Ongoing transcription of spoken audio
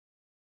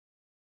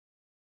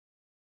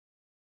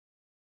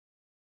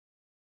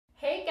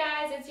Hey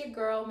guys, it's your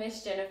girl,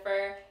 Miss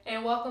Jennipher,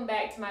 and welcome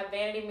back to my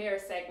vanity mirror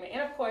segment. And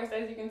of course,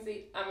 as you can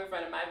see, I'm in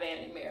front of my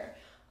vanity mirror.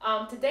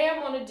 Today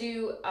I'm going to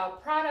do a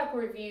product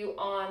review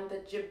on the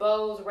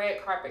Jabot's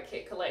Red Carpet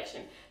Kit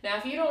collection. Now,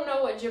 if you don't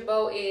know what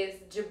Jabot is,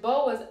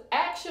 Jabot was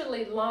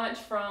actually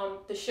launched from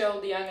the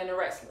show The Young and the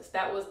Restless.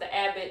 That was the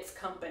Abbott's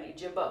company,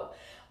 Jabot.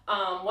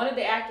 One of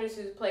the actors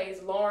who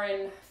plays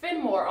Lauren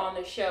Finmore on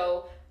the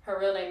show, her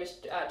real name is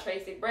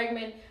Tracy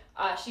Bregman.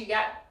 She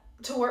got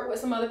to work with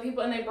some other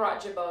people and they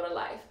brought Jabot to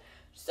life.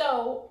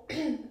 So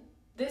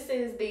this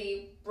is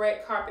the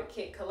Red Carpet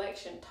Kit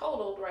collection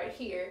totaled right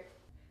here.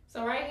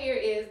 So right here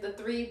is the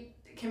 3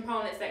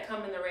 components that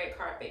come in the Red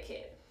Carpet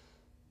Kit.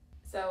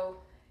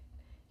 So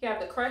you have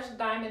the Crushed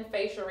Diamond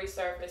Facial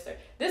Resurfacer.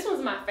 This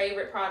one's my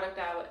favorite product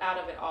out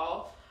of it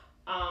all.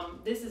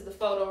 This is the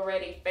Photo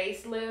Ready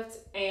Facelift,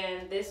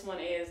 and this one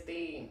is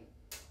the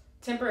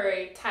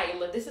Temporary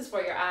Tighten Lift. This is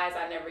for your eyes.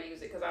 I never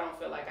use it because I don't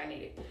feel like I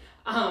need it.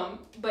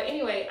 But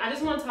anyway, I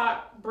just want to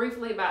talk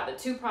briefly about the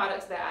 2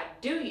 products that I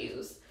do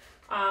use.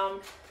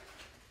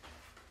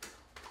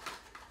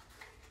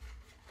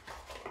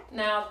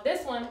 Now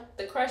this one,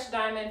 the Crushed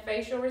Diamond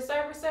Facial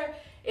Resurfacer,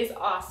 is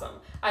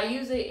awesome. I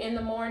use it in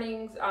the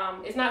mornings.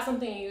 It's not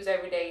something you use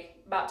every day,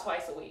 about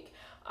twice a week.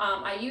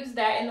 I use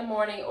that in the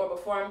morning or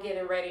before I'm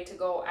getting ready to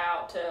go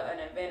out to an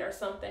event or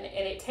something,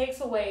 and it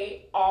takes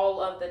away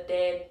all of the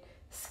dead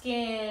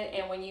skin,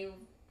 and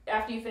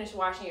after you finish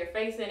washing your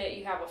face in it,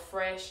 you have a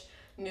fresh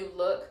new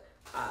look.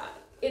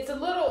 It's a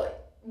little,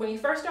 when you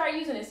first start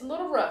using it, it's a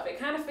little rough. It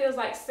kind of feels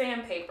like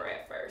sandpaper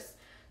at first.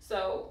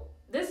 So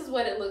this is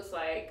what it looks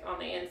like on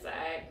the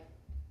inside.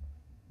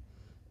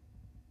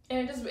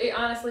 And it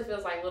honestly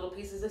feels like little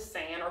pieces of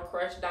sand or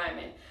crushed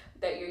diamond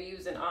that you're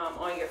using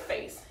on your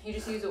face. You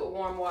just use it with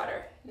warm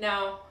water.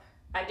 Now,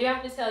 I do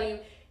have to tell you,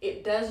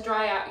 it does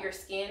dry out your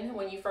skin.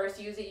 When you first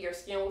use it, your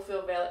skin will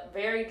feel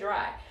very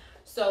dry.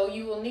 So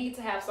you will need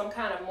to have some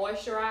kind of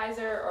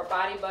moisturizer or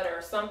body butter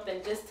or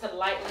something just to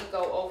lightly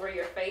go over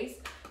your face.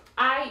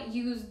 I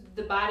used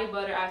the body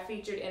butter I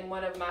featured in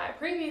one of my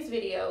previous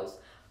videos,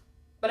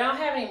 but I don't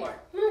have it anymore.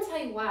 I'm gonna tell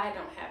you why I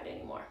don't have it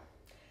anymore.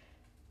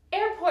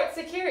 Airport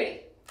security.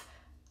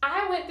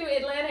 I went through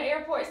Atlanta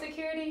airport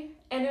security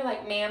and they're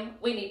like, ma'am,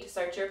 we need to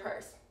search your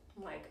purse.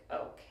 I'm like,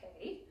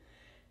 okay.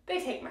 They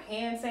take my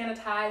hand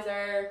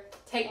sanitizer,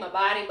 take my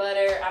body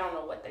butter. I don't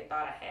know what they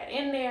thought I had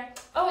in there.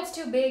 Oh, it's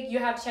too big. You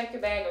have to check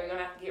your bag or you're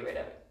gonna have to get rid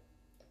of it.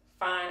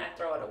 Fine, I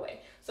throw it away.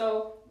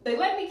 So they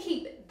let me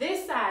keep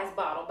this size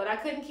bottle, but I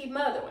couldn't keep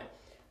my other one.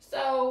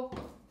 So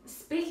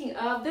speaking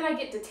of, then I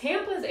get to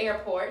Tampa's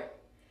airport.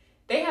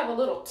 They have a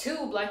little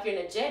tube like you're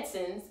in the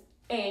Jetsons,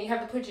 and you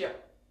have to put your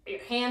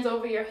hands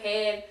over your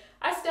head.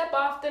 I step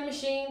off the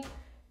machine.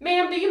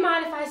 Ma'am, do you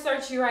mind if I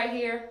search you right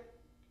here?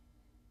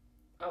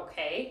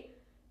 Okay.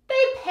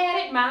 They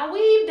patted my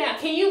weave down.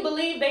 Can you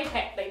believe they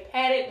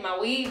patted my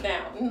weave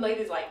down? And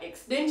ladies like,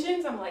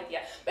 extensions? I'm like,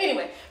 yeah. But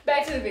anyway,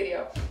 back to the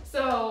video.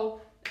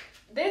 So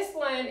this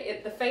one,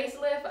 the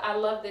facelift, I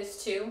love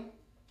this too.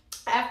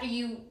 After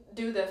you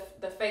do the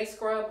face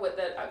scrub with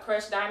the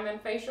Crushed Diamond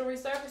Facial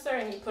Resurfacer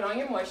and you put on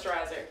your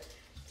moisturizer,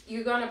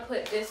 you're gonna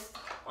put this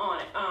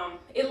on it.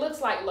 It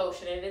looks like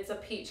lotion and it's a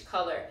peach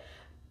color.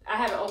 I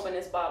haven't opened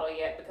this bottle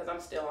yet because I'm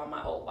still on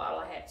my old bottle.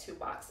 I had 2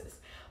 boxes.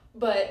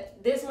 But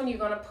this one you're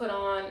gonna put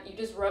on, you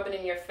just rub it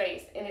in your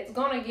face and it's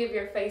gonna give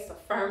your face a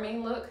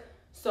firming look.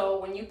 So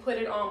when you put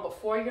it on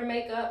before your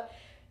makeup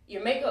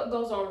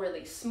goes on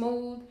really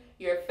smooth.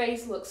 Your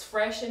face looks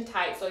fresh and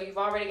tight. So you've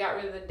already got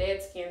rid of the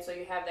dead skin. So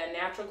you have that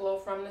natural glow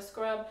from the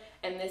scrub.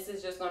 And this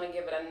is just gonna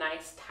give it a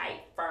nice, tight,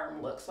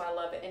 firm look. So I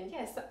love it. And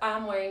yes,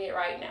 I'm wearing it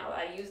right now.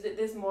 I used it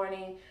this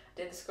morning,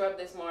 did the scrub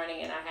this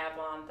morning, and I have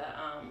on the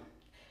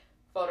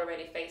Photo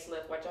Ready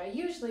Facelift, which I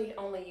usually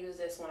only use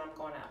this when I'm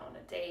going out on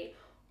a date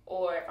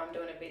or if I'm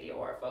doing a video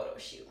or a photo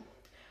shoot.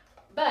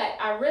 But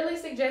I really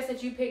suggest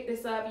that you pick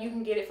this up. You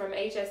can get it from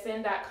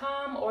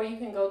hsn.com or you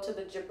can go to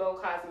the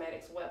Jabot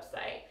Cosmetics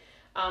website.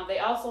 They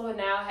also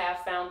now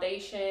have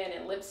foundation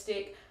and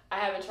lipstick. I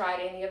haven't tried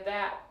any of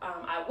that.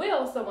 I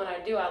will, so when I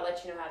do, I'll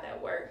let you know how that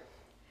works.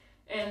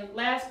 And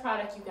last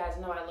product, you guys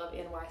know I love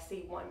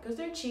NYC1 because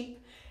they're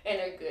cheap and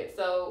they're good.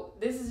 So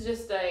this is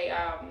just a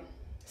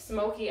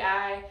smoky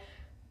eye.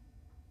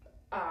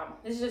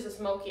 This is just a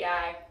smoky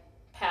eye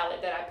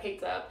palette that I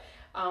picked up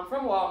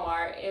from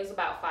Walmart. It was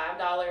about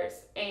 $5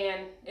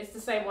 and it's the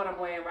same one I'm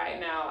wearing right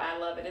now. I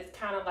love it. It's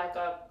kind of like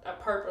a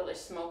purplish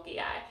smoky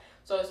eye.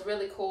 So it's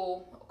really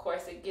cool. Of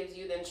course, it gives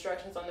you the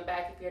instructions on the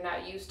back if you're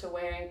not used to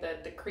wearing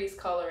the crease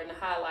color and the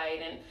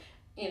highlight and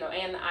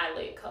and the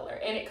eyelid color.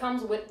 And it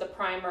comes with the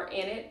primer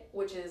in it,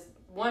 which is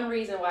one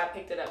reason why I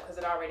picked it up because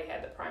it already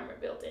had the primer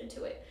built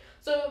into it.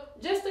 So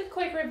just a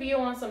quick review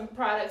on some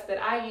products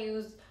that I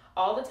use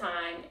all the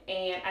time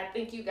and I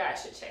think you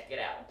guys should check it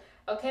out.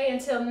 Okay,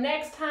 until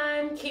next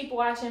time, keep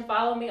watching.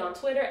 Follow me on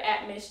Twitter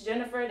at Miss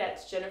Jennipher.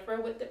 That's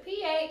Jennipher with the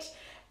PH.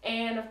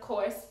 And of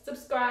course,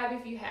 subscribe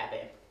if you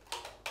haven't.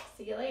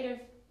 See you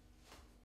later.